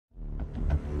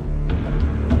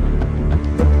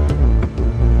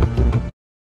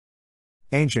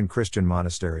Ancient Christian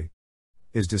monastery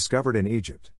is discovered in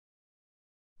Egypt.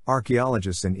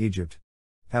 Archaeologists in Egypt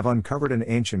have uncovered an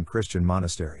ancient Christian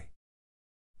monastery,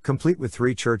 complete with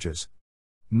 3 churches,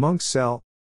 monk's cell,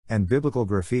 and biblical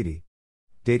graffiti,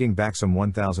 dating back some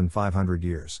 1,500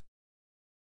 years.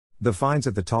 The finds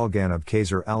at the Tal Ganoub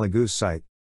Qasr al-Agouz site,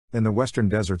 in the western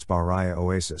desert's Bahariya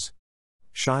Oasis,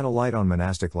 shine a light on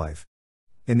monastic life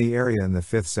in the area in the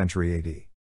 5th century AD.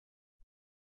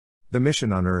 The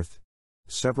mission unearthed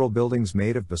several buildings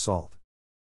made of basalt,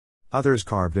 others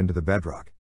carved into the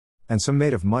bedrock, and some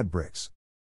made of mud bricks.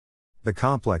 The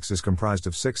complex is comprised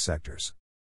of 6 sectors,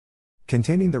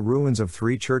 containing the ruins of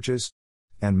 3 churches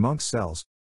and monks' cells,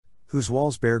 whose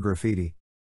walls bear graffiti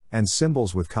and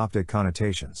symbols with Coptic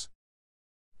connotations.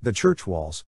 The church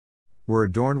walls were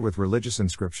adorned with religious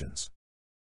inscriptions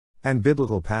and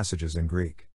biblical passages in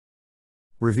Greek,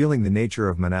 revealing the nature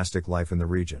of monastic life in the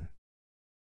region.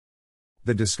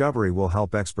 The discovery will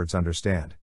help experts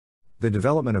understand the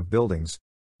development of buildings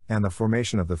and the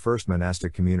formation of the first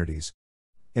monastic communities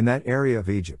in that area of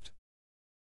Egypt.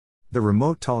 The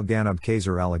remote Tal Ganoub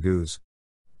Qasr al-Agouz,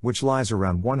 which lies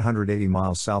around 180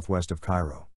 miles southwest of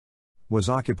Cairo, was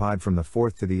occupied from the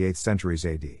 4th to the 8th centuries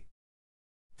AD.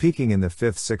 Peaking in the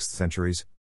 5th-6th centuries,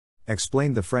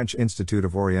 explained the French Institute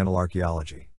of Oriental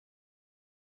Archaeology.